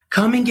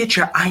Come and get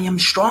your I Am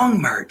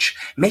Strong merch.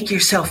 Make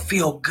yourself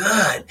feel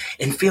good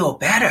and feel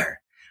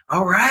better.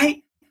 All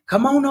right?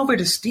 Come on over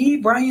to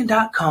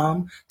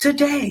stevebryan.com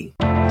today.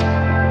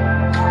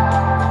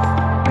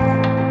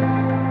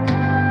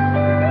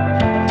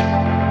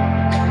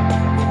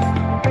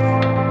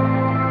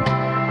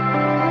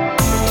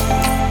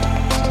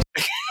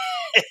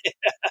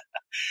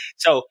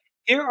 So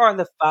here are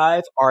the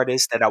 5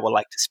 artists that I would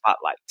like to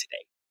spotlight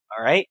today.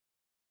 All right.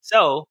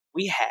 So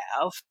we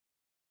have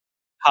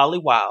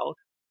Holly Wild,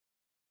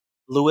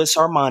 Luis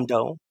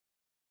Armando,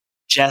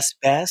 Jess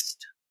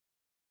Best,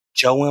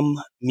 Joem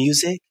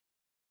Music,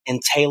 and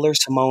Taylor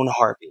Simone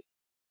Harvey.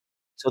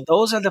 So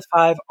those are the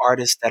 5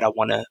 artists that I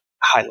want to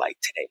highlight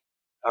today.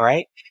 All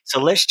right.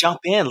 So let's jump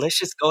in. Let's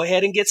just go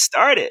ahead and get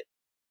started.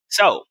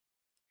 So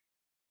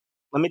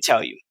let me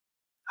tell you,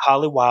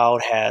 Holly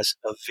Wild has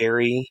a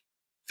very,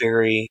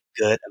 very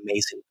good,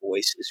 amazing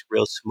voice. It's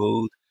real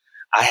smooth.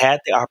 I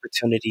had the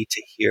opportunity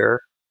to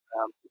hear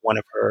one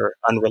of her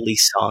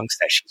unreleased songs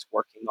that she's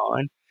working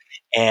on.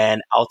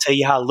 And I'll tell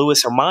you how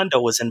Luis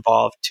Armando was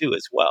involved too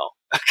as well,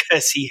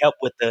 because he helped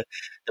with the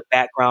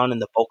background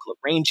and the vocal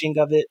arranging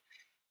of it.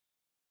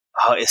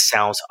 Oh, it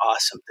sounds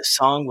awesome. The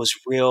song was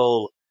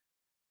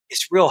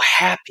it's real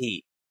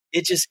happy.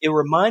 It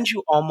reminds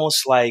you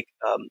almost like,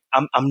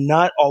 I'm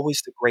not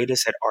always the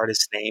greatest at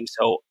artist names,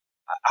 so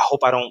I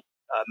hope I don't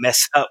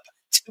mess up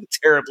too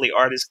terribly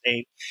artist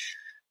name,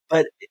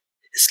 but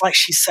it's like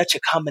she's such a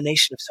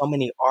combination of so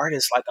many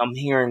artists. Like I'm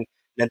hearing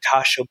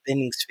Natasha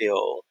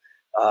Bedingfield,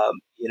 I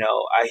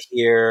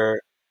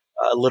hear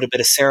a little bit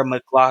of Sarah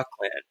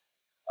McLachlan,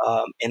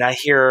 and I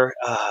hear,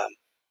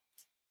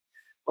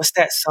 what's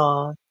that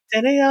song?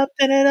 I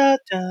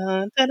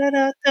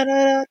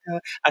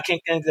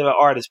can't think of an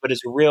artist, but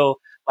it's a real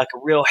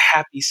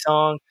happy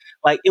song.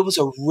 Like it was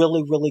a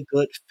really, really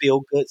good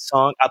feel good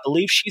song. I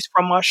believe she's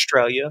from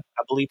Australia.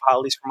 I believe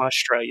Holly's from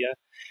Australia,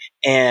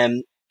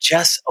 and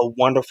just a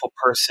wonderful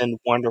person,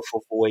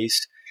 wonderful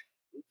voice.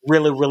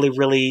 Really, really,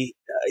 really,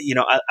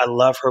 I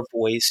love her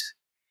voice,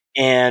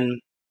 and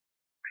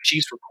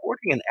she's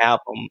recording an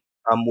album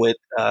with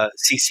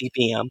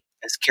CCVM,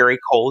 as Carrie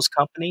Cole's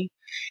company.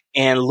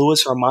 And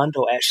Luis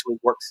Armando actually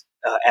works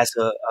as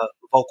a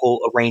vocal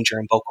arranger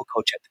and vocal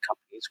coach at the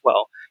company as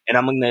well. And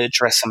I'm going to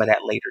address some of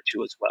that later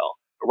too as well.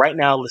 But right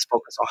now, let's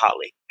focus on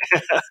Holly.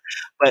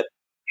 But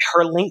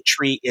her link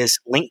tree is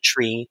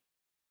Linktree,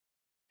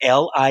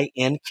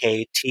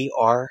 linktr.ee/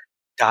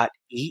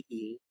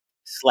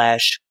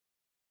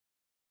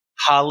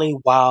 Holly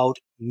Wild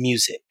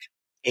Music,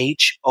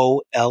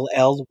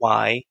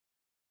 HOLLYWILDMUSIC.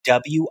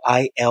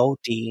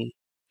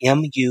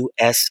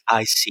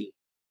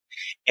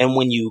 And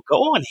when you go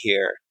on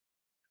here,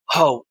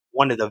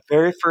 one of the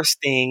very first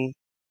things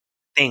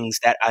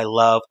that I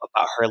love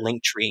about her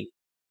link tree,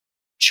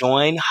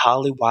 join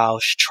Holly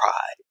Wild's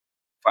tribe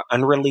for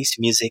unreleased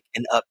music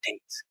and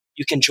updates.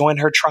 You can join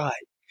her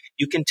tribe.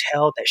 You can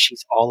tell that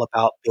she's all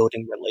about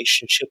building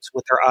relationships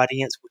with her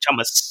audience, which I'm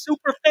a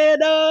super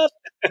fan of.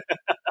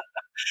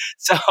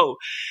 So,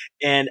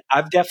 and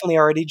I've definitely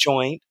already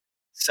joined.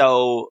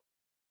 So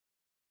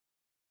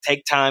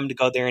take time to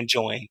go there and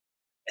join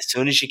as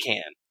soon as you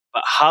can.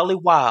 But Holly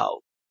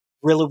Wild,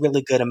 really,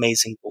 really good,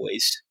 amazing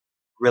voice.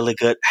 Really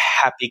good,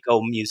 happy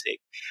go music.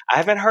 I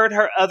haven't heard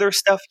her other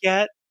stuff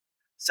yet,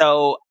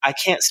 so I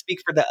can't speak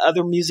for the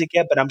other music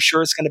yet, but I'm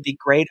sure it's going to be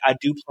great. I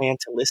do plan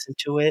to listen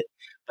to it.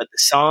 But the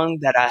song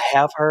that I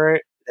have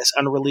heard that's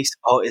unreleased,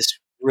 it's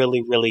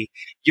really, really,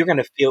 you're going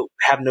to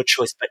have no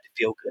choice but to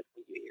feel good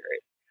when you hear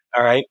it.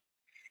 All right.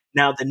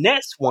 Now, the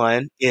next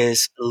one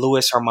is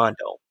Luis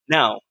Armando.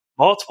 Now,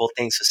 multiple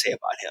things to say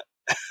about him.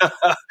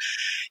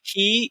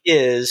 He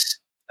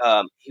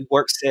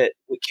works with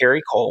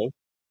Carrie Cole,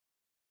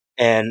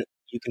 and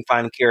you can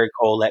find Carrie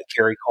Cole at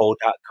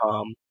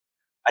carriecole.com.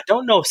 I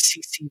don't know if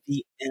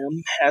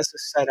CCVM has a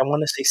site. I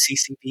want to say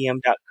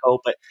ccvm.co,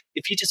 but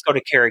if you just go to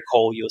Carrie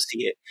Cole, you'll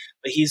see it.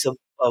 But he's a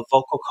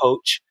vocal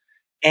coach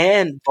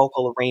and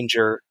vocal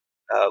arranger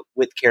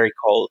with Carrie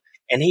Cole,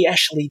 and he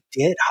actually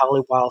did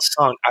Holly Wild's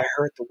song. I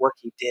heard the work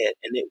he did,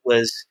 and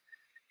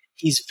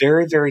he's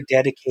very, very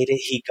dedicated.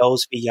 He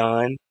goes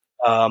beyond.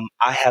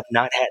 I have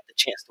not had the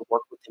chance to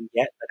work with him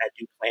yet, but I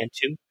do plan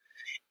to.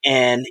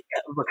 And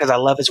because I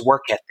love his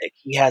work ethic,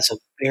 he has a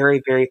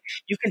very, very,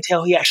 you can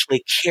tell he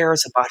actually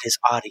cares about his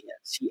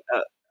audience.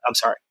 I'm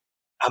sorry,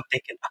 I'm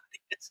thinking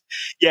audience.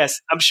 Yes,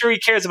 I'm sure he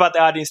cares about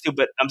the audience too,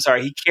 but I'm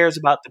sorry, he cares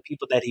about the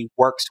people that he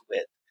works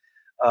with.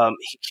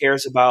 He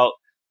cares about,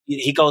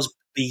 he goes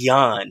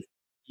beyond.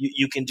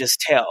 You can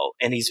just tell,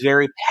 and he's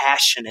very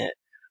passionate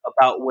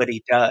about what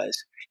he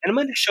does. And I'm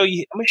going to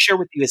share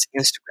with you his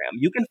Instagram.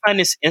 You can find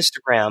his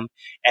Instagram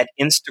at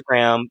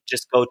Instagram.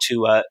 Just go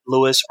to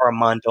Luis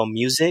Armando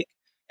Music,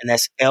 and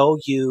that's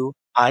LuisArmando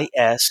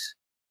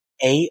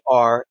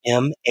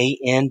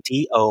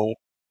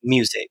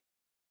Music.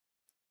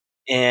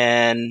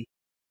 And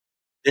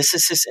this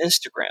is his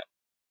Instagram.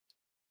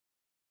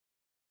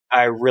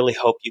 I really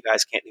hope you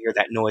guys can't hear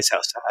that noise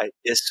outside.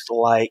 It's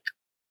like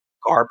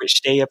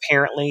garbage day,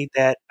 apparently,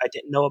 that I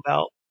didn't know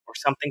about, or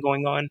something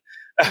going on.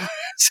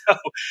 So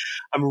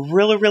I'm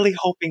really, really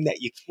hoping that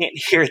you can't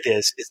hear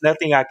this. There's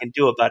nothing I can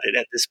do about it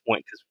at this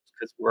point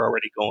because we're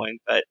already going.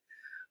 But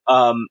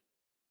um,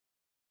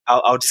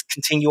 I'll just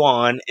continue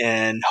on,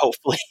 and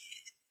hopefully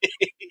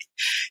you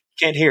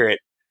can't hear it.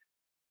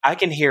 I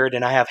can hear it,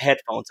 and I have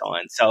headphones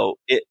on, so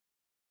it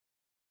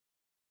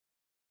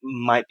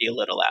might be a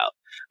little loud.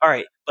 All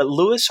right, but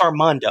Luis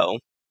Armando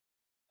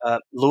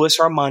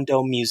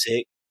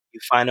Music. You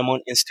find him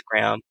on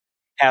Instagram.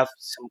 Have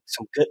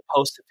some good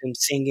posts of him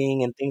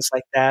singing and things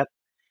like that.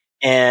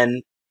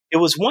 And it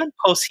was one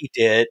post he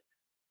did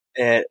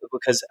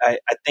because I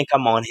think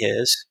I'm on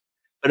his,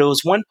 but it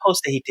was one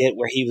post that he did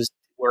where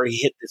he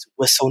hit this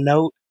whistle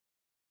note,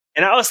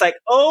 and I was like,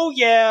 oh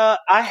yeah,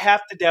 I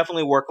have to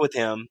definitely work with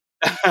him.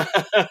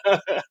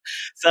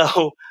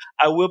 So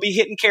I will be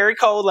hitting Carrie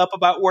Cole up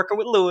about working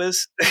with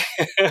Lewis.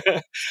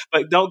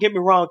 But don't get me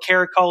wrong,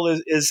 Carrie Cole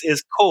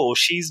is cool.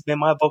 She's been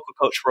my vocal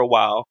coach for a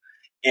while,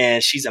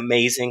 and she's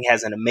amazing,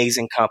 has an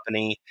amazing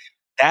company.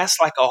 That's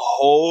like a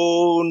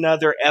whole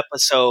nother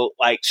episode,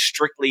 like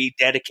strictly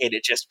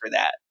dedicated just for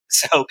that.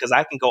 So, because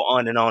I can go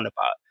on and on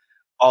about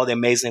all the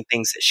amazing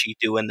things that she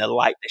do and the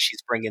light that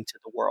she's bringing to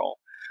the world.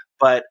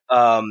 But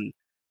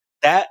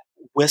that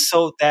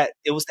that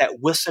it was that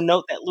whistle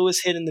note that Lewis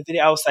hit in the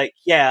video. I was like,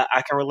 yeah,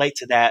 I can relate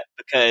to that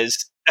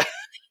because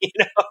you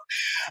know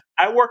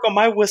I work on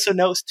my whistle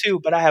notes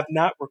too, but I have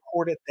not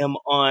recorded them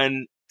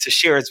on to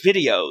share as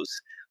videos.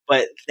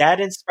 But that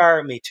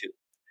inspired me too.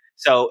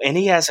 So, and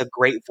he has a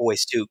great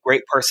voice too,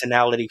 great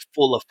personality,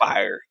 full of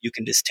fire. You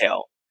can just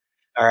tell.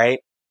 All right.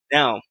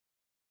 Now,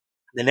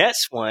 the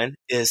next one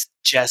is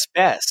Jess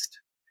Best.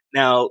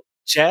 Now,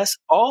 Jess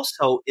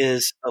also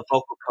is a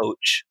vocal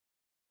coach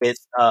with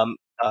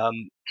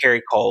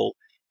Carrie Cole,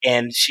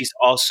 and she's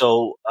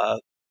also a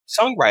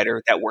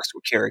songwriter that works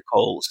with Carrie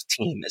Cole's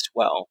team as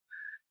well.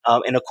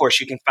 And of course,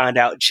 you can find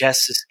out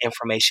Jess's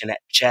information at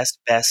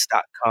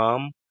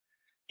jessbest.com.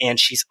 And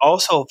she's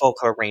also a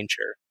vocal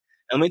arranger.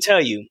 And let me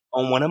tell you,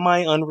 on one of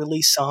my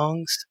unreleased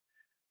songs,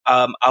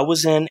 I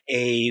was in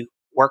a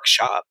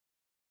workshop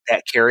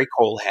that Carrie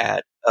Cole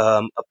had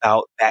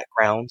about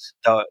backgrounds,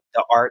 the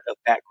art of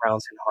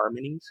backgrounds and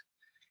harmonies.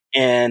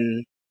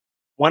 And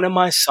one of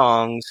my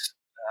songs,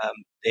 um,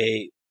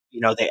 they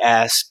they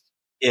asked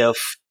if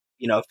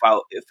if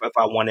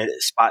I wanted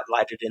it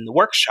spotlighted in the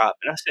workshop,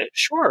 and I said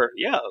sure,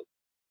 yeah,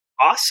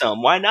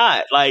 awesome, why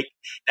not? Like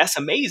that's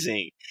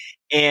amazing.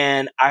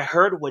 And I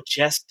heard what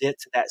Jess did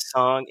to that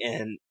song,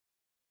 and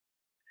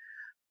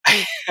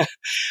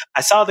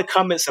I saw the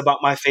comments about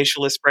my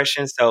facial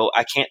expression, so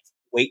I can't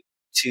wait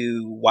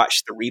to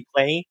watch the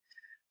replay.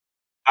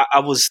 I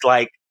was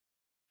like,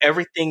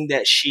 everything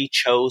that she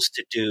chose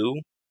to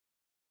do,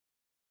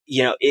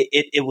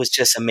 it was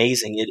just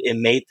amazing. It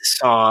made the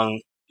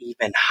song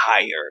even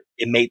higher.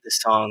 It made the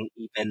song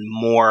even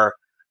more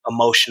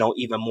emotional,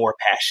 even more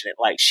passionate.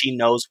 Like she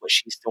knows what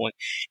she's doing.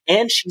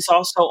 And she's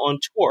also on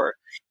tour.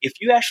 If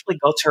you actually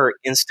go to her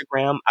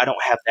Instagram, I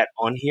don't have that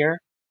on here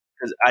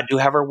because I do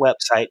have her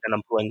website that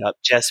I'm pulling up,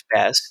 Jess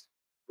Best,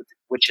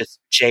 which is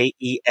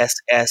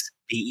JESSBEST.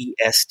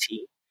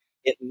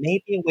 It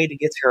may be a way to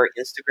get to her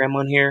Instagram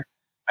on here.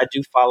 I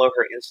do follow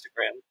her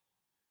Instagram.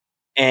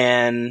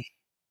 And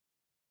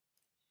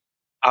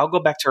I'll go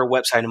back to her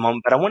website in a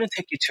moment, but I want to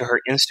take you to her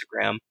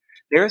Instagram.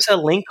 There's a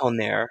link on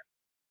there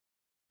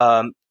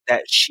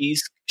that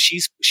she's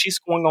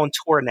going on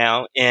tour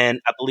now, and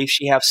I believe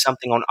she has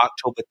something on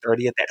October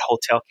 30th at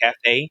Hotel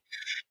Cafe.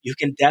 You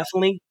can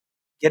definitely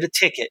get a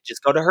ticket.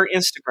 Just go to her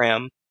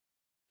Instagram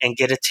and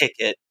get a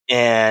ticket.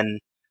 And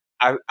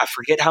I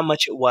forget how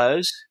much it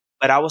was,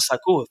 but I was like,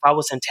 oh, if I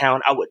was in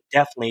town, I would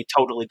definitely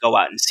totally go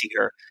out and see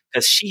her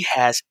because she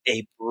has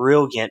a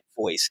brilliant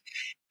voice.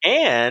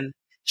 And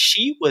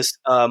she was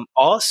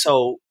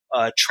also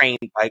trained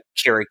by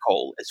Carrie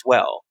Cole as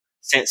well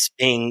since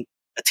being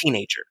a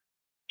teenager.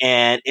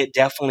 And it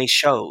definitely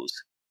shows.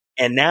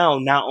 And now,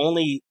 not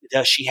only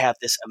does she have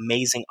this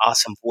amazing,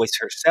 awesome voice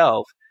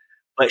herself,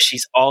 but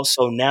she's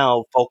also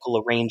now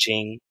vocal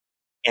arranging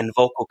and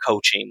vocal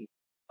coaching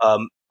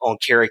on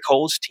Carrie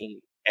Cole's team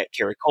at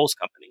Carrie Cole's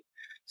company.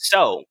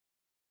 So,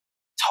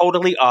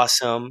 totally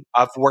awesome.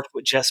 I've worked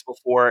with Jess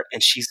before,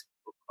 and she's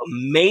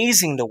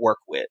amazing to work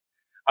with.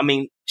 I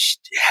mean, she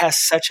has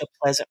such a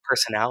pleasant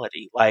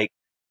personality. Like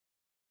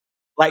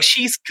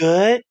she's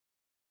good.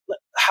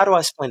 How do I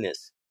explain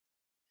this?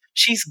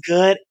 She's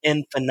good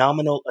and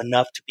phenomenal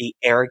enough to be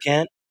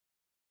arrogant,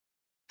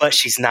 but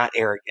she's not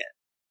arrogant.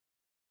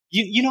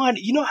 You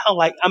know how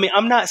like I mean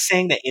I'm not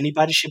saying that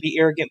anybody should be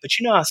arrogant, but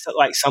you know how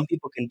like some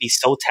people can be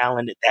so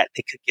talented that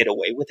they could get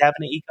away with having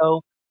an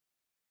ego.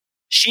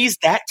 She's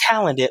that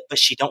talented, but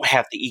she don't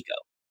have the ego.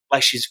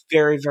 Like she's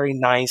very very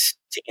nice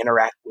to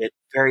interact with,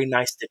 very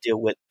nice to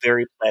deal with,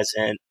 very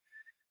pleasant.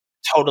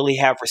 Totally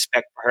have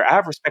respect for her. I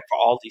have respect for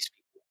all these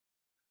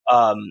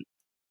people.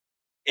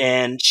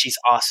 And she's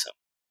awesome.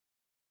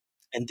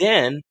 And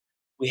then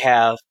we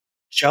have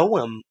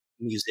Joam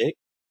Music,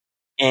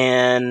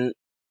 and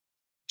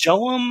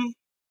Joam,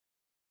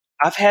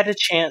 I've had a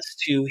chance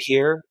to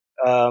hear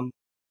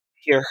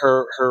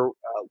her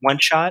One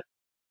Shot.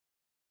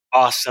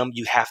 Awesome.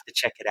 You have to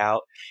check it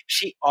out.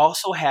 She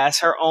also has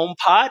her own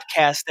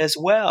podcast as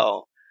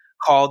well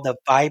called The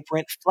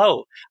Vibrant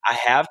Flow. I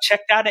have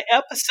checked out an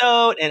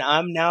episode and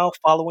I'm now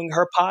following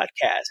her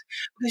podcast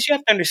because you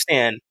have to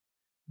understand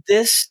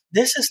this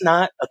is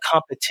not a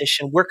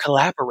competition. We're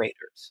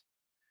collaborators.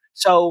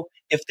 So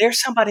if there's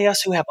somebody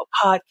else who have a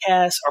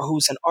podcast or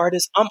who's an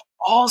artist, I'm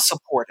all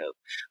supportive.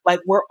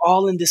 Like we're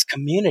all in this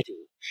community.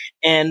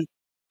 And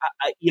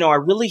I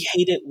really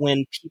hate it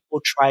when people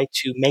try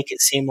to make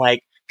it seem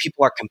like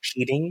people are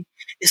competing.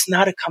 It's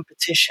not a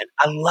competition.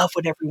 I love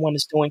what everyone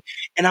is doing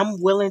and I'm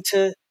willing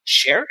to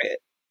share it.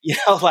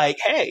 Like,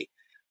 hey,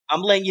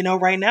 I'm letting you know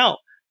right now,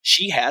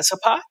 she has a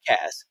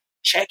podcast.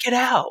 Check it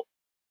out.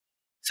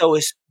 So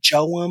it's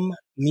Joam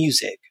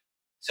Music.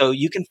 So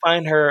you can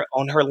find her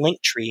on her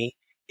Linktree.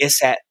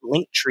 It's at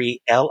Linktree,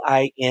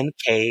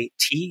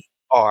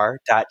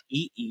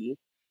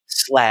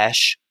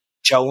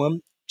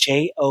 linktr.ee/Joam,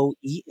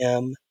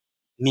 Joem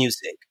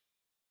Music.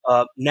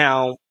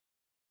 Now,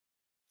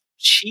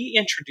 she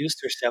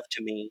introduced herself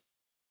to me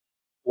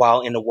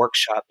while in the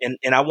workshop, and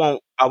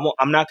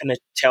I'm not going to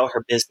tell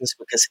her business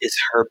because it's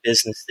her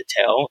business to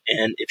tell.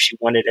 And if she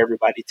wanted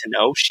everybody to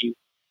know, she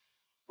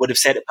would have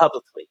said it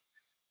publicly.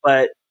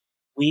 But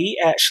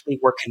we actually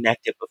were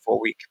connected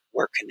before we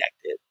were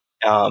connected.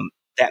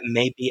 That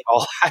may be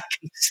all I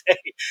can say.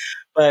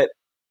 But,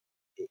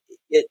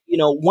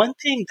 one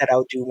thing that I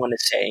do want to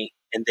say,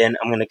 and then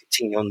I'm going to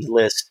continue on the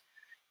list,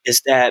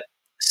 is that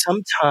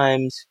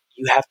sometimes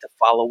you have to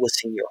follow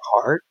what's in your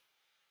heart.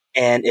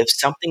 And if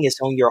something is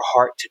on your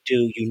heart to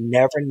do, you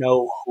never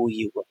know who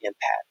you will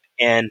impact.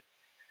 And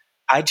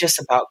I just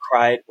about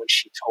cried when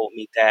she told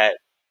me that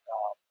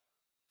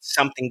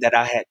something that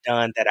I had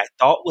done that I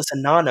thought was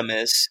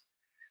anonymous,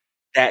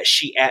 that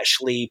she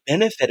actually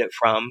benefited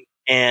from,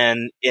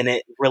 and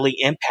it really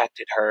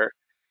impacted her.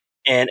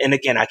 And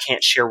again, I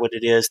can't share what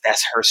it is.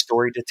 That's her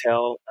story to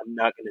tell. I'm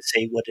not going to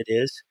say what it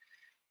is.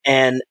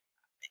 And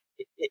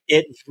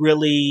it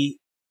really,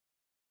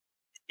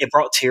 it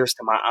brought tears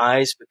to my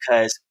eyes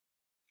because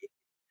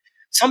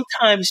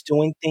sometimes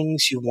doing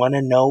things you want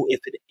to know if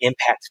it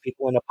impacts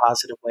people in a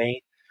positive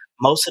way.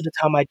 Most of the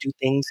time I do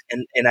things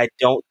and I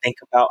don't think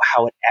about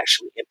how it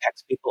actually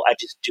impacts people. I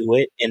just do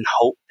it and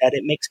hope that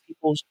it makes a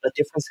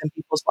difference in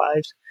people's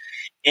lives.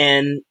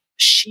 And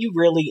she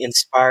really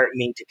inspired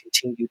me to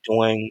continue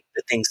doing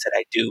the things that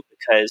I do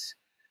because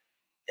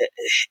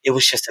it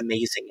was just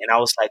amazing. And I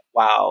was like,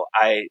 wow,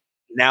 I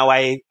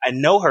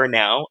know her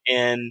now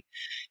and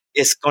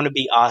it's going to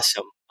be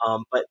awesome.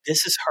 But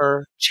this is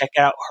her. Check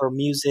out her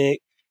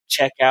music.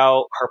 Check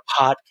out her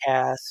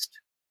podcast.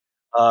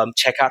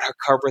 Check out her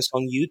covers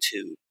on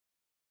YouTube.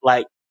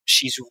 Like,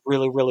 she's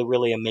really, really,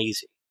 really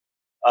amazing.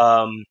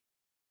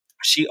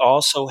 She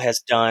also has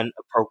done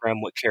a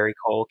program with Carrie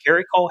Cole.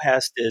 Carrie Cole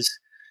has this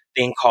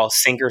thing called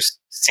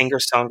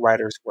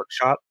Singer-Songwriters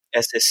Workshop,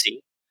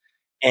 SSC.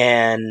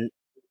 And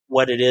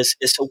what it is,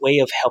 it's a way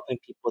of helping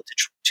people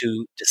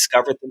to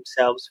discover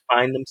themselves,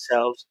 find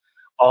themselves,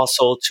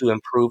 also to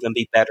improve and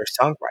be better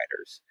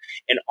songwriters.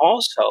 And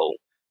also,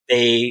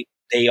 they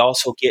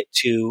also get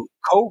to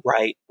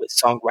co-write with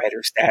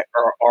songwriters that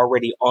are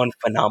already on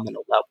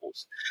phenomenal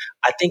levels.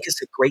 I think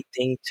it's a great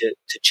thing to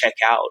check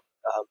out.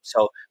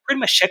 So pretty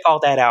much check all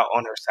that out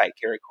on her site,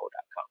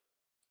 carriecole.com.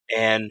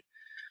 And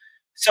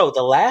so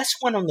the last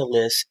one on the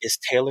list is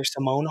Taylor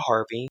Simone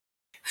Harvey.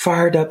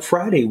 Fired Up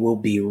Friday will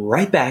be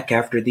right back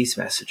after these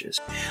messages.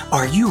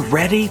 Are you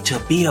ready to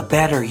be a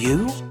better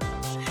you?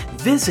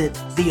 Visit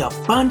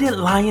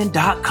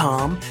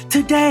theabundantlion.com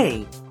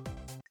today.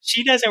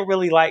 She doesn't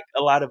really like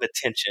a lot of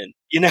attention,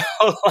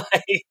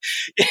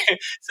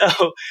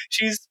 so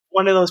she's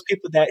one of those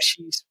people that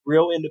she's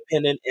real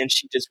independent and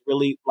she just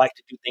really like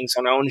to do things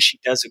on her own and she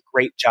does a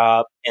great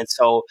job. And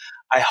so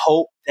I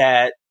hope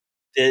that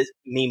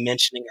me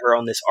mentioning her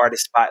on this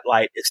artist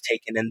spotlight is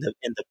taken in the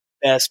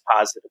best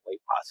positive way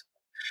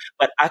possible.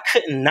 But I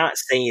couldn't not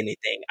say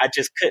anything. I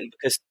just couldn't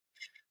because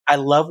I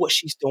love what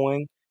she's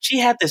doing. She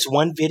had this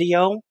one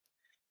video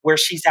where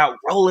she's out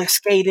roller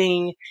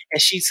skating and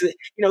she's,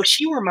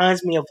 she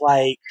reminds me of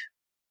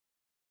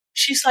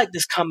she's like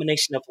this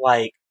combination of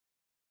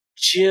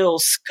Jill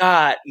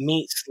Scott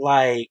meets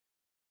I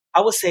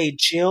would say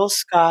Jill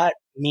Scott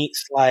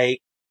meets a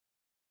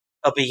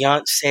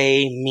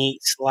Beyonce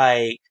meets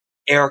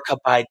Erykah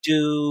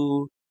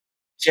Badu.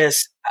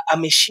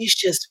 She's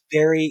just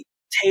very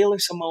Taylor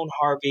Simone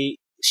Harvey.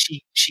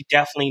 She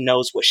definitely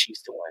knows what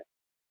she's doing.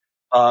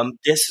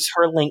 This is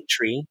her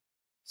Linktree.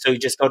 So you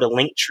just go to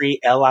Linktree,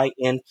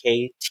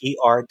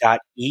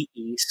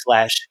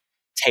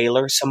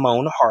 linktr.ee/Taylor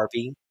Simone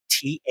Harvey,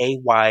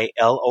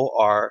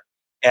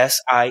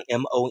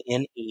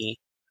 TaylorSimone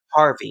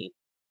Harvey.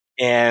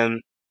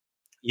 And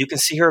you can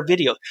see her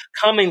video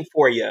coming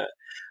for you.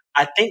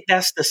 I think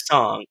that's the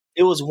song.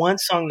 It was one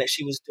song that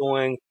she was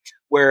doing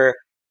where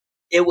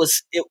it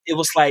was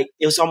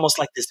almost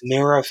like this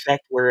mirror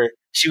effect where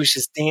she was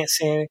just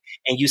dancing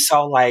and you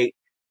saw a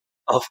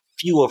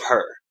few of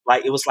her.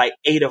 Like, it was like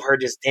 8 of her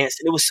just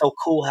dancing. It was so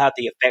cool how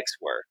the effects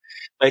were.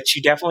 But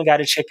you definitely got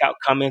to check out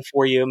Coming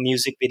For You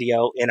music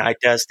video and I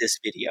Does This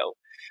video.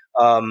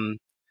 Um,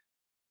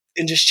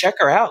 and just check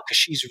her out because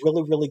she's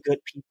really, really good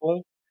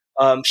people.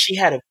 She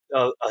had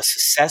a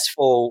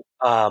successful,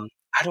 I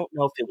don't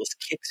know if it was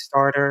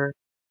Kickstarter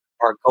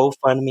or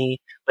GoFundMe,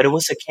 but it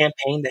was a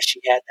campaign that she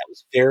had that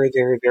was very,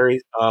 very,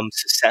 very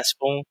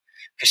successful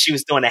because she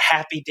was doing a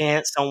happy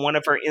dance on one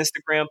of her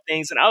Instagram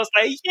things. And I was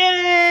like,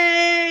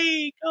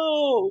 yay,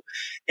 go.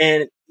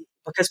 And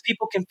because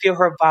people can feel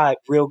her vibe,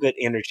 real good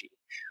energy.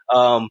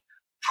 Um,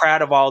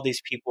 Proud of all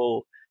these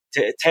people.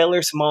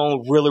 Taylor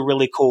Simone, really,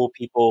 really cool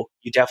people.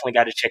 You definitely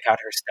got to check out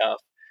her stuff.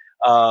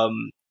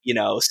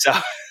 So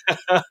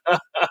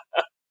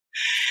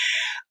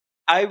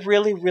I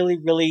really, really,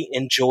 really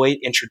enjoyed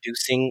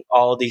introducing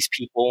all these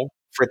people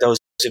for those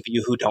of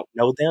you who don't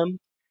know them.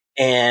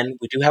 And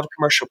we do have a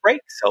commercial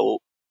break. So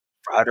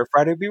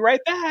Friday will be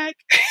right back.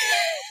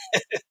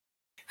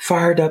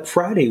 Fired Up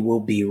Friday will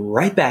be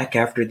right back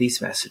after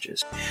these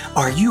messages.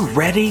 Are you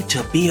ready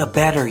to be a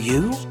better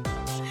you?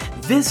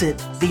 Visit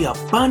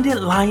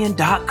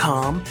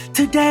theabundantlion.com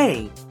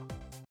today.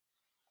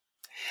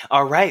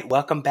 All right.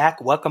 Welcome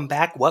back. Welcome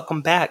back.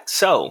 Welcome back.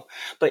 So,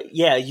 but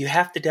yeah, you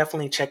have to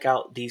definitely check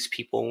out these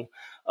people,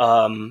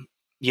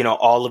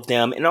 all of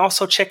them, and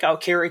also check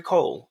out Carrie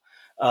Cole,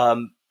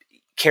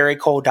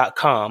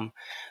 carriecole.com,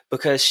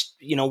 because,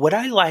 what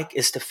I like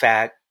is the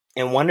fact,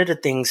 and one of the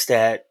things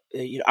that,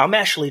 I'm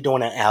actually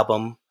doing an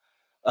album,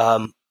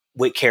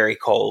 with Carrie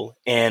Cole.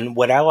 And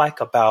what I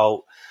like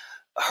about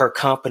her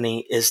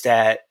company is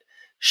that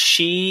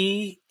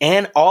she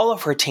and all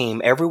of her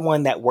team,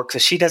 everyone that works,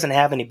 she doesn't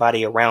have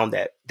anybody around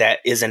that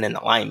isn't in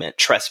alignment.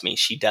 Trust me,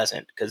 she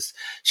doesn't, because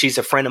she's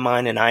a friend of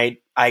mine, and I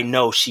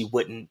know she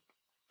wouldn't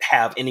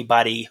have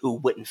anybody who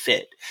wouldn't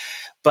fit.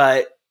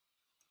 But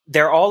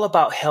they're all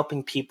about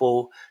helping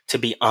people to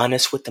be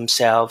honest with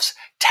themselves,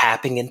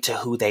 tapping into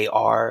who they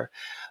are.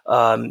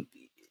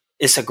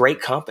 It's a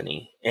great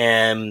company,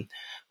 and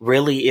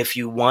really, if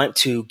you want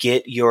to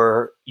get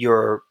your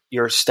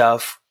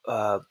stuff,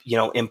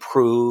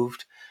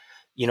 improved,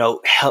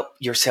 help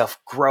yourself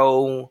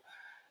grow,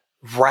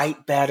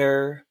 write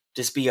better,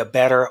 just be a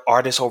better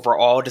artist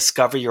overall,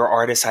 discover your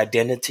artist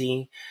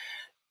identity.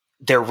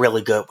 They're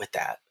really good with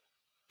that.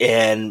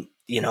 And,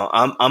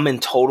 I'm in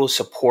total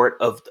support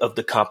of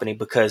the company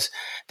because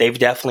they've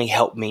definitely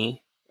helped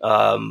me,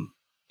 and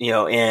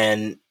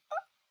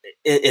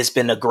it's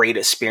been a great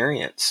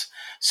experience.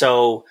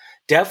 So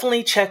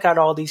definitely check out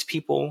all these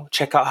people.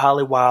 Check out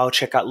Holly Wild.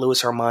 Check out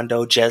Luis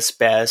Armando, Jess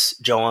Best,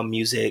 Joan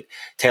Music,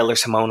 Taylor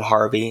Simone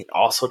Harvey.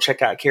 Also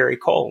check out Carrie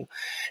Cole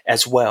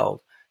as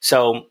well.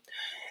 So,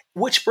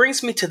 which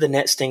brings me to the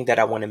next thing that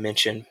I want to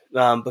mention,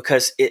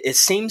 because it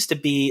seems to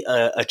be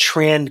a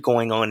trend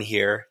going on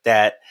here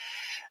that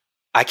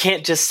I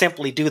can't just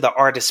simply do the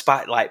artist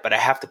spotlight, but I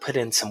have to put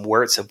in some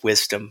words of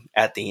wisdom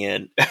at the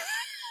end.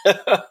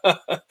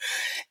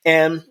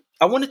 And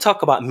I want to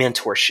talk about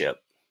mentorship.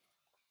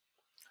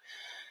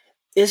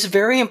 It's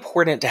very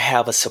important to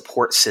have a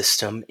support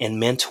system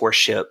and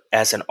mentorship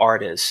as an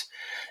artist.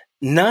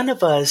 None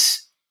of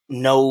us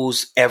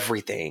knows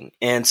everything.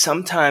 And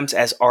sometimes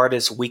as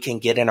artists, we can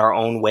get in our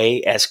own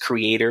way as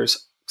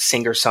creators,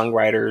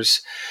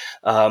 singer-songwriters.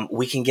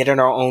 We can get in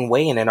our own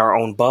way and in our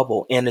own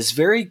bubble. And it's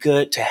very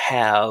good to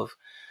have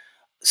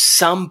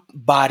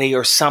somebody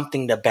or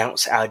something to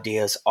bounce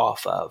ideas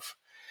off of,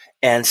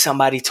 and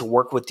somebody to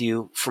work with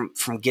you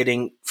from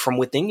getting from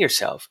within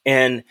yourself.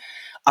 And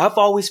I've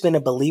always been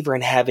a believer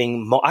in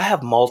I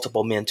have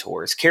multiple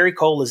mentors. Carrie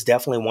Cole is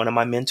definitely one of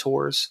my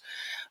mentors,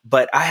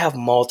 but I have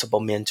multiple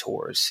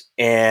mentors,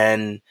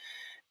 and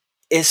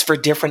it's for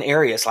different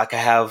areas. Like I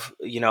have,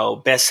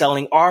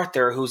 best-selling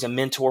author who's a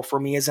mentor for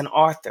me as an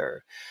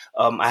author.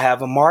 I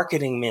have a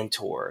marketing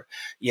mentor.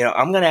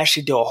 I'm going to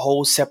actually do a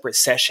whole separate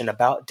session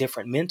about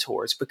different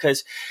mentors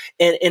because,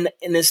 and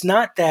it's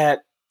not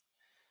that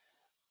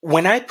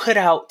when I put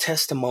out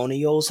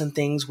testimonials and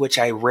things, which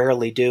I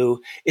rarely do,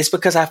 it's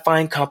because I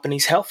find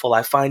companies helpful.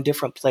 I find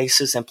different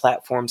places and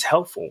platforms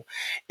helpful.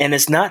 And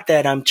it's not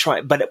that I'm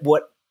trying, but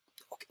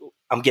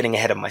I'm getting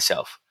ahead of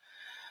myself.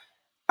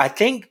 I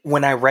think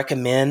when I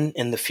recommend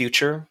in the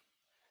future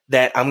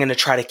that I'm going to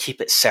try to keep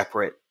it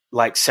separate,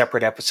 like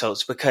separate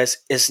episodes, because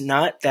it's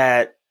not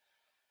that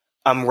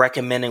I'm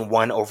recommending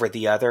one over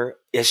the other.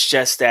 It's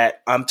just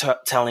that I'm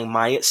telling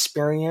my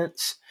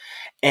experience.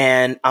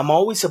 And I'm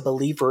always a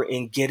believer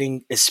in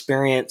getting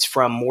experience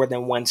from more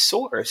than one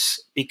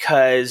source,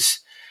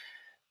 because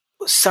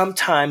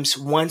sometimes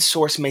one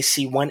source may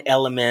see one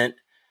element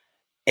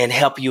and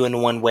help you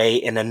in one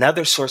way, and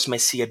another source may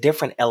see a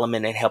different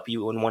element and help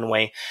you in one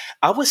way.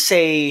 I would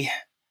say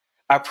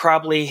I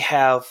probably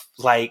have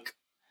like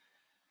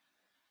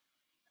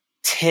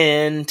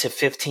 10 to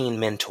 15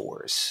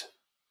 mentors,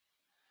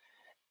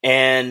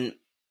 and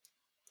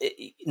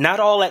not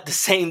all at the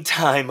same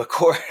time, of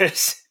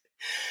course.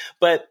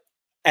 But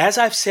as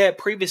I've said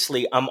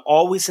previously, I'm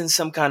always in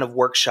some kind of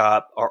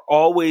workshop or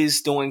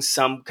always doing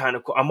some kind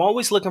of, I'm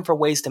always looking for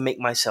ways to make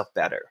myself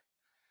better.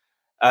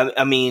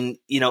 I mean,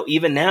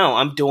 even now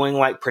I'm doing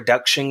like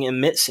production and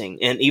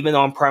mixing. And even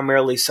though I'm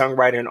primarily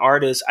songwriter and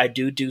artist, I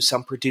do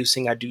some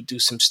producing. I do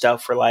some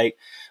stuff for like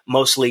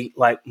mostly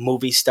like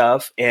movie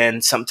stuff.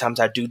 And sometimes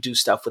I do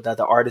stuff with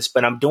other artists,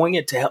 but I'm doing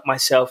it to help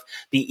myself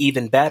be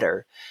even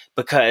better.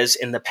 Because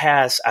in the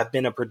past, I've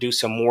been a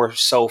producer more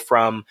so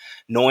from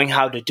knowing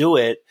how to do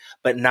it,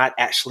 but not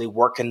actually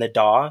working the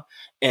DAW.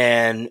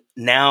 And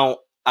now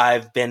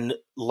I've been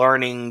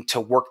learning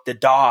to work the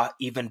DAW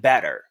even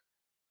better.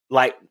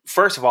 Like,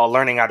 first of all,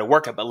 learning how to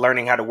work it, but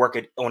learning how to work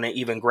it on an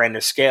even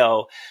grander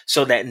scale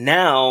so that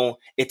now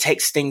it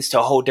takes things to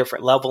a whole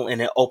different level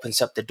and it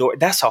opens up the door.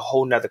 That's a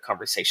whole nother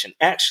conversation.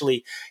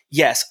 Actually,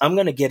 yes, I'm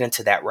going to get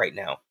into that right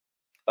now.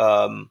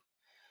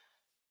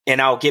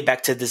 And I'll get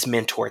back to this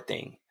mentor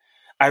thing.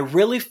 I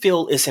really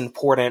feel it's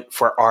important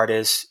for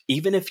artists,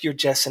 even if you're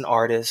just an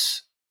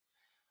artist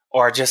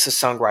or just a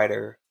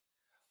songwriter,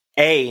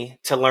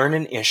 to learn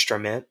an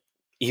instrument,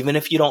 even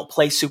if you don't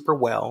play super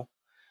well.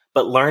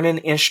 But learn an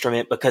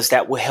instrument because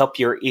that will help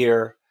your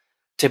ear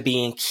to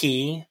be in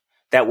key.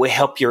 That will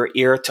help your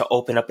ear to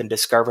open up and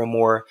discover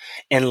more,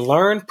 and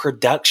learn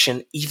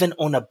production even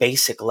on a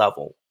basic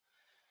level.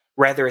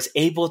 Whether it's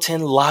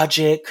Ableton,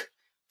 Logic,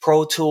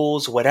 Pro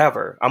Tools,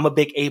 whatever. I'm a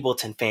big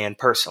Ableton fan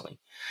personally.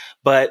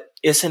 But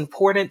it's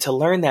important to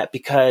learn that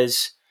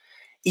because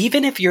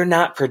even if you're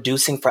not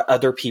producing for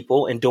other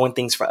people and doing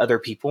things for other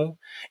people,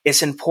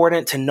 it's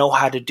important to know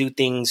how to do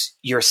things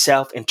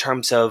yourself in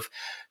terms of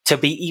to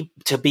be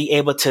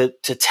able to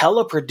tell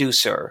a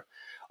producer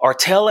or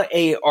tell an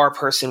AR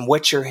person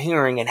what you're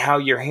hearing and how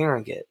you're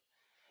hearing it.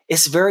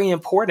 It's very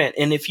important.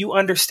 And if you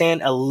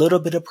understand a little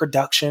bit of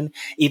production,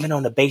 even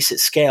on a basic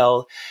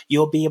scale,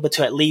 you'll be able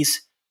to at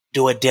least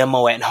do a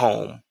demo at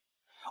home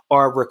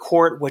or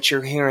record what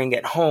you're hearing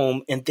at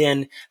home. And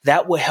then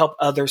that will help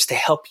others to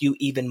help you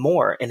even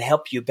more and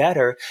help you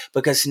better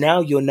because now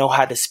you'll know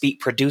how to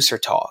speak producer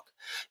talk.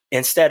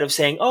 Instead of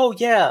saying, oh,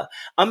 yeah,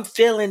 I'm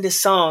feeling this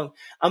song.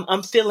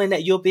 I'm feeling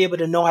that you'll be able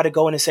to know how to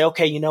go in and say,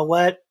 okay, you know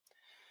what?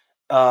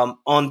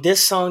 On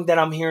this song that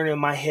I'm hearing in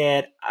my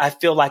head, I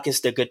feel like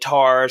it's the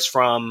guitars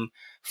from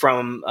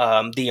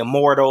the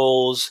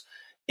Immortals.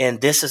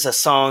 And this is a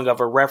song of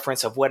a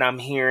reference of what I'm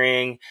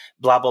hearing,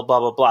 blah, blah, blah,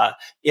 blah, blah.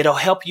 It'll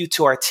help you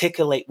to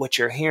articulate what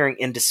you're hearing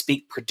and to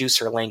speak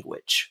producer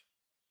language.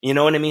 You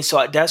know what I mean?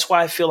 So that's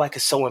why I feel like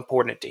it's so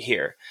important to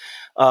hear.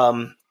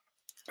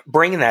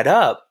 Bringing that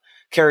up,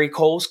 Carrie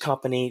Cole's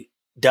company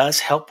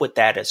does help with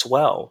that as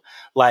well.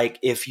 Like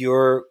if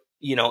you're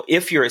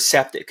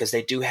accepted, because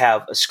they do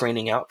have a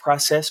screening out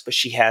process, but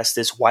she has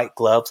this white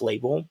glove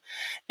label.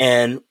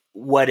 And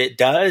what it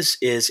does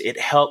is it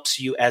helps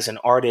you as an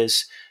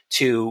artist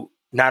to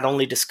not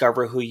only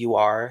discover who you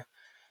are,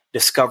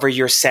 discover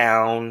your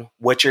sound,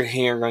 what you're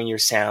hearing on your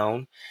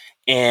sound,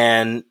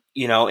 and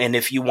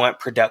if you want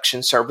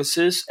production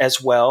services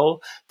as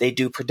well, they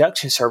do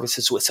production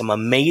services with some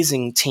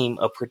amazing team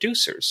of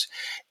producers.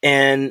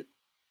 And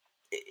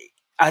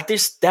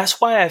that's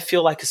why I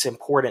feel like it's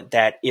important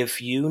that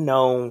if you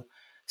know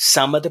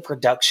some of the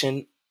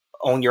production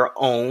on your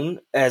own,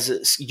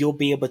 you'll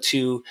be able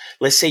to,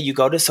 let's say you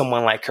go to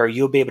someone like her,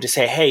 you'll be able to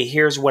say, hey,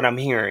 here's what I'm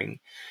hearing.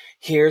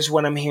 Here's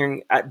what I'm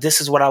hearing.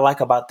 This is what I like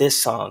about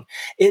this song.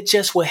 It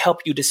just will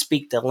help you to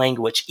speak the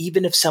language,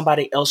 even if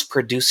somebody else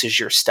produces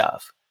your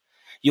stuff.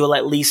 You'll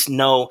at least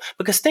know,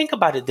 because think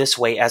about it this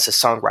way as a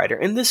songwriter,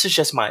 and this is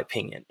just my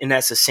opinion, and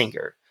as a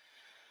singer.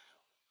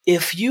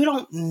 If you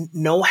don't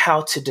know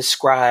how to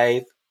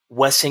describe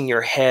what's in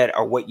your head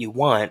or what you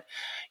want,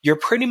 you're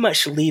pretty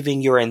much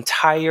leaving your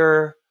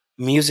entire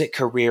music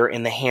career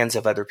in the hands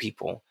of other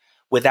people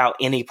without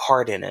any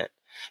part in it.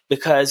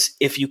 Because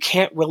if you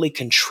can't really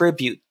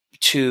contribute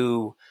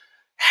to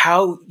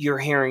how you're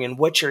hearing and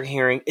what you're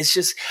hearing, it's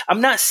just,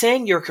 I'm not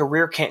saying your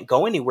career can't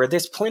go anywhere.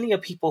 There's plenty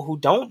of people who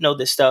don't know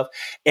this stuff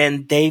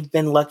and they've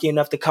been lucky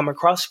enough to come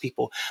across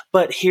people.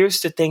 But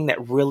here's the thing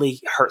that really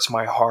hurts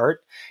my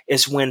heart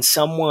is when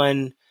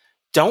someone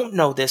don't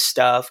know this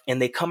stuff and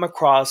they come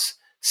across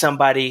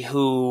somebody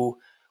who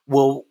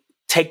will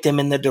take them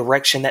in the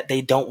direction that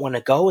they don't want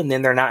to go, and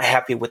then they're not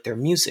happy with their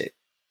music.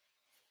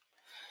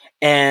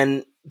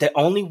 And the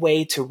only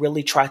way to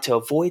really try to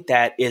avoid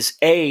that is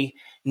A,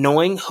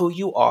 knowing who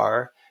you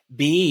are,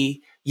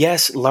 B,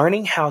 yes,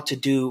 learning how to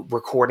do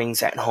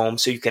recordings at home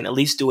so you can at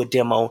least do a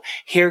demo,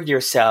 hear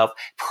yourself,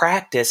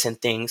 practice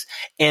and things,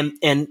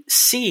 and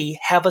C,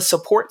 have a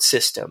support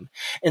system.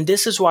 And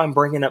this is why I'm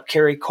bringing up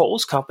Carrie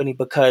Cole's company,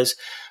 because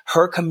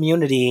her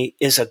community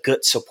is a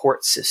good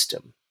support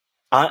system.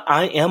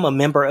 I am a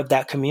member of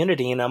that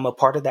community and I'm a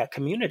part of that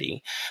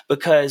community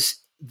because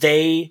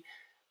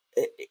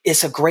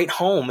it's a great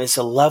home. It's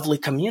a lovely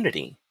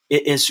community.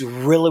 It is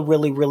really,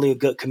 really, really a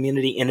good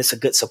community, and it's a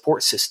good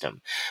support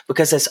system.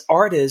 Because as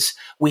artists,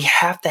 we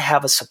have to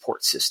have a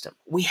support system.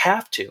 We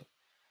have to.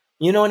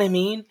 You know what I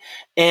mean?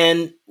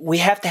 And we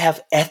have to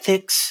have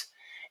ethics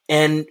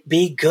and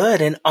be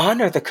good and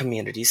honor the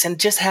communities and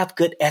just have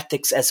good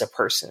ethics as a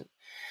person.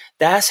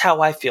 That's how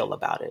I feel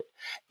about it.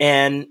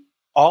 And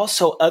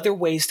Also, other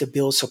ways to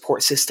build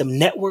support system,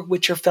 network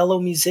with your fellow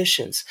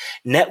musicians,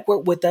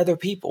 network with other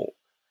people.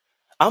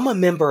 I'm a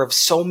member of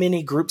so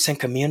many groups and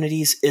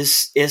communities.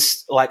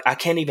 Is like I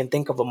can't even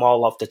think of them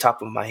all off the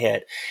top of my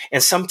head.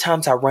 And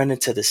sometimes I run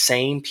into the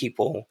same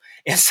people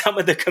in some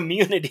of the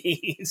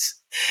communities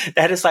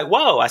that is like,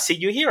 whoa, I see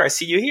you here. I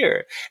see you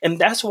here. And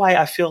that's why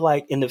I feel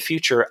like in the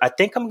future, I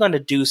think I'm going to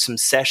do some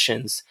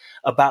sessions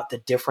about the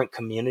different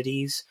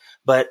communities,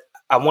 but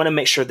I want to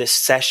make sure the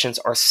sessions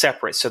are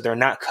separate so they're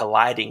not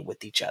colliding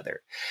with each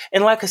other.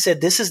 And like I said,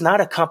 this is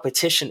not a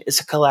competition.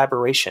 It's a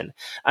collaboration.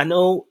 I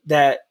know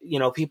that,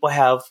 people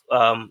have,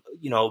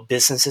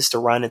 businesses to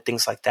run and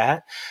things like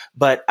that,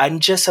 but I'm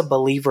just a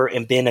believer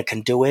in being a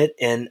conduit,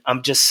 and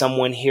I'm just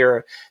someone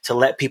here to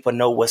let people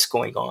know what's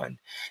going on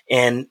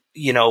and,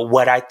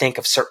 what I think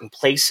of certain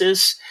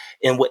places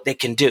and what they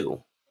can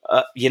do,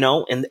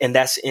 and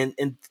that's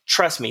and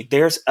trust me,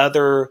 there's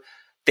other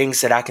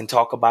things that I can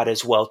talk about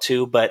as well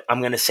too, but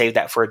I'm going to save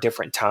that for a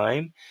different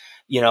time.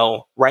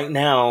 Right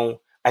now,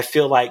 I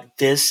feel like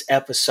this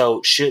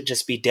episode should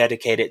just be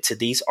dedicated to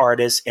these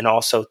artists and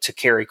also to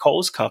Kerry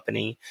Cole's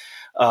company,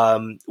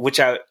 which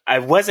I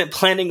wasn't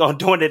planning on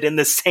doing it in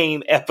the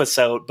same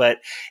episode, but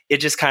it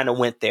just kind of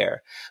went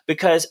there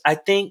because I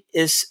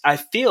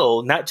feel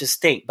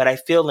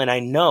and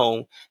I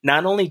know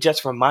not only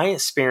just from my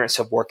experience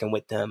of working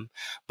with them,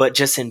 but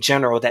just in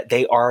general that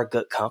they are a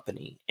good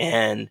company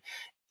and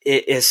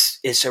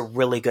it's a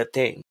really good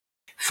thing.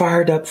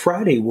 Fired Up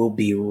Friday will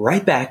be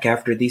right back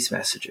after these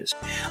messages.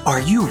 Are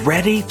you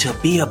ready to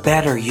be a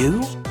better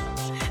you?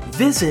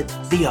 Visit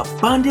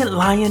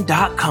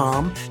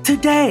theabundantlion.com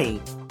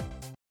today.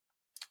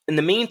 In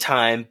the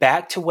meantime,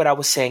 back to what I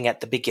was saying at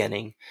the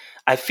beginning,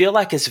 I feel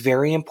like it's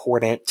very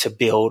important to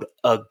build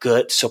a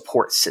good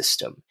support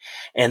system.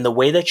 And the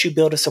way that you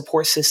build a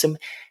support system,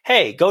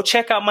 hey, go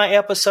check out my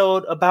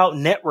episode about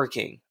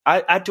networking.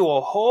 I do a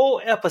whole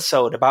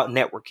episode about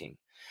networking.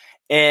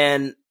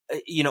 And,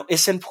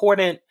 it's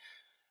important.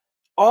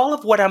 All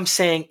of what I'm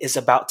saying is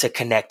about to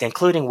connect,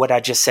 including what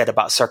I just said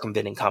about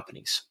circumventing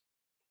companies.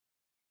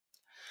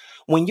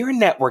 When you're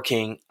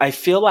networking, I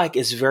feel like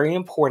it's very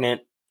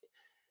important.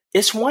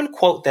 It's one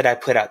quote that I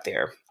put out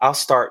there. I'll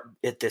start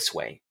it this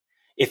way.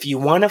 If you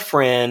want a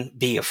friend,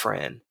 be a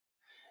friend.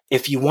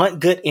 If you want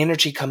good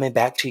energy coming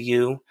back to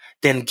you,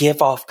 then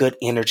give off good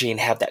energy and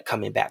have that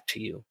coming back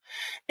to you.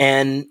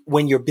 And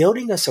when you're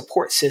building a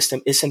support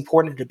system, it's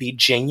important to be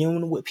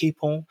genuine with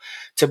people,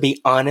 to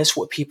be honest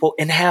with people,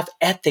 and have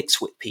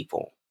ethics with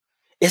people.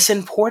 It's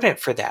important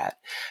for that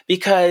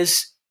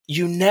because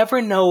you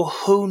never know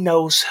who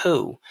knows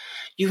who.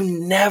 You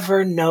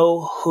never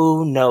know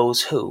who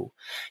knows who.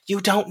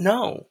 You don't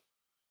know.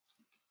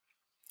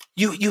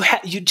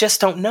 You just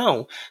don't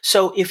know.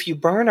 So if you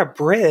burn a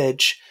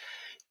bridge,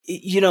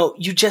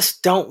 you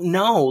just don't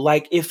know.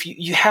 Like if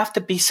you have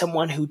to be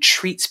someone who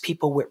treats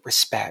people with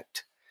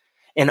respect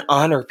and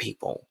honor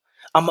people.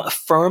 I'm a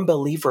firm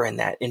believer in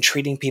that, in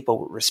treating people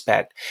with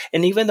respect.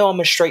 And even though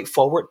I'm a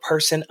straightforward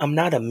person, I'm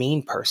not a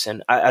mean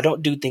person. I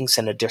don't do things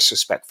in a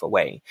disrespectful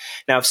way.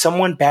 Now, if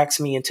someone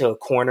backs me into a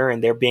corner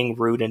and they're being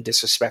rude and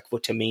disrespectful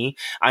to me,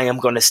 I am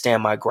going to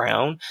stand my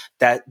ground.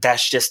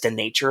 That's just the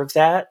nature of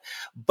that.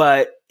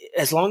 But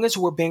as long as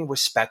we're being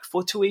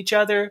respectful to each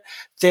other,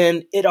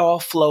 then it all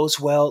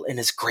flows well and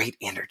is great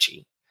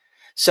energy.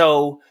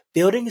 So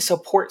building a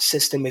support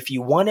system, if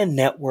you want to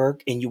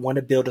network and you want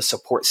to build a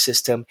support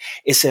system,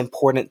 it's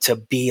important to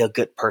be a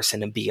good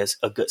person and be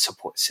a good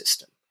support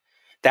system.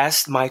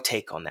 That's my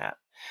take on that.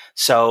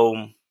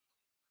 So,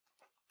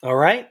 all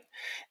right.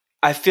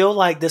 I feel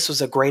like this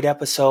was a great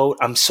episode.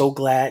 I'm so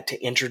glad to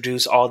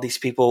introduce all these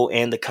people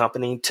and the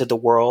company to the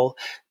world.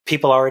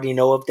 People already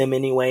know of them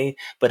anyway,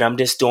 but I'm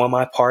just doing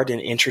my part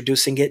in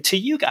introducing it to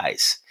you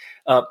guys.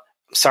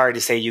 Sorry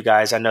to say you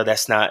guys. I know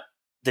that's not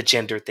the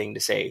gender thing to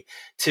say,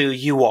 to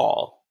you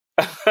all.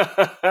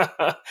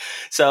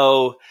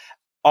 So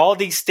all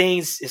these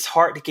things is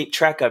hard to keep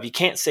track of. You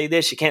can't say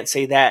this, you can't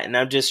say that. And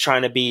I'm just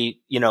trying to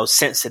be,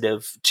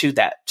 sensitive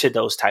to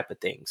those type of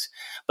things,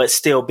 but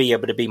still be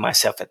able to be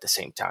myself at the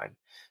same time.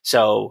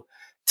 So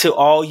to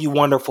all you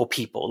wonderful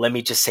people, let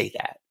me just say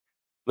that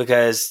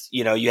because,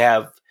 you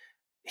have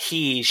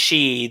he,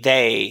 she,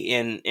 they,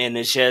 and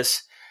it's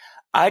just,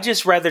 I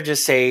just rather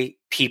just say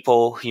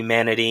people,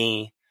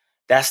 humanity.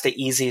 That's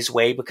the easiest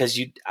way because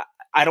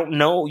I don't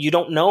know. You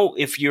don't know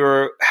if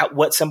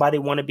what somebody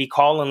want to be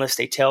called unless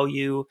they tell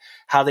you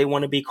how they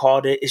want to be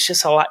called. It's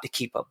just a lot to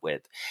keep up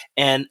with.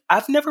 And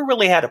I've never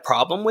really had a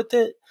problem with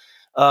it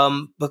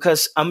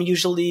because I'm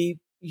usually,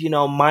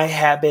 my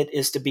habit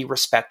is to be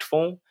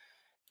respectful.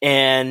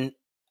 And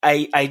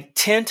I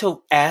tend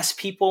to ask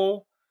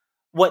people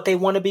what they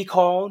want to be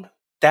called.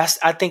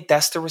 I think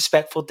that's the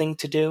respectful thing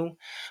to do.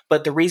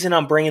 But the reason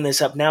I'm bringing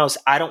this up now is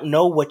I don't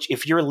know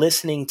if you're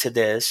listening to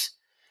this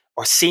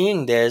or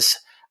seeing this,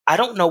 I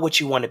don't know what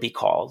you want to be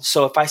called.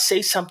 So if I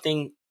say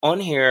something on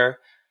here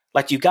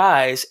like you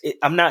guys,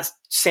 I'm not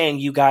saying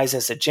you guys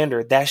as a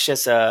gender. That's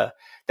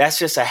That's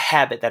just a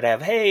habit that I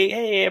have.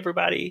 Hey,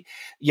 everybody.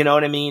 You know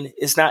what I mean?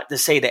 It's not to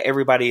say that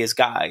everybody is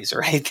guys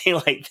or anything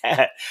like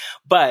that,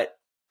 but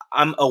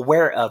I'm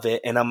aware of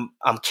it, and I'm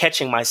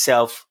catching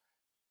myself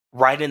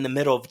right in the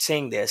middle of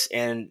saying this,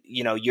 and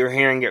you're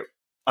hearing it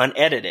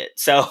unedited.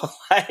 So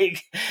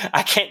like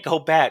I can't go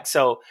back.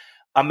 So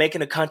I'm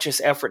making a conscious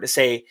effort to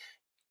say,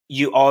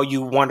 all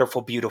you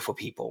wonderful, beautiful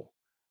people,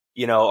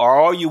 or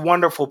all you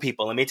wonderful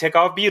people. Let me take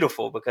off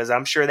beautiful, because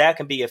I'm sure that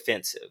can be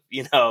offensive.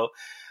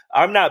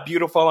 I'm not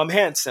beautiful, I'm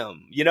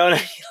handsome. You know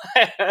what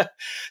I mean?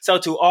 So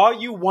to all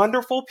you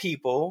wonderful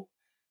people,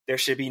 there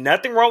should be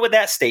nothing wrong with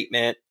that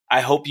statement. I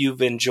hope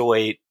you've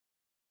enjoyed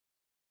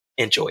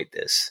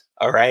this.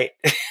 All right.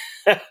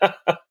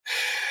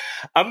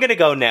 I'm going to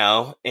go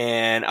now,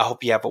 and I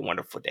hope you have a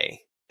wonderful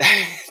day.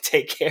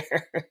 Take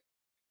care.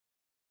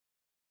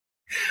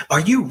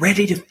 Are you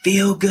ready to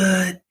feel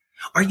good?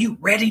 Are you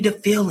ready to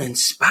feel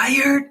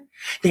inspired?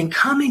 Then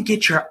come and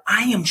get your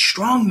I Am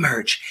Strong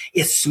merch.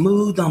 It's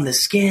smooth on the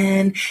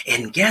skin.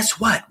 And guess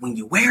what? When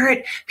you wear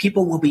it,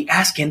 people will be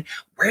asking,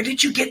 where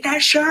did you get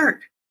that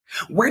shirt?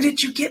 Where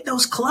did you get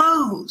those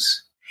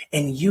clothes?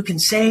 And you can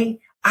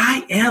say,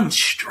 I am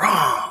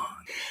strong.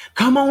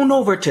 Come on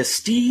over to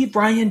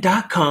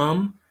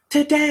steveryan.com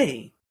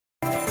today.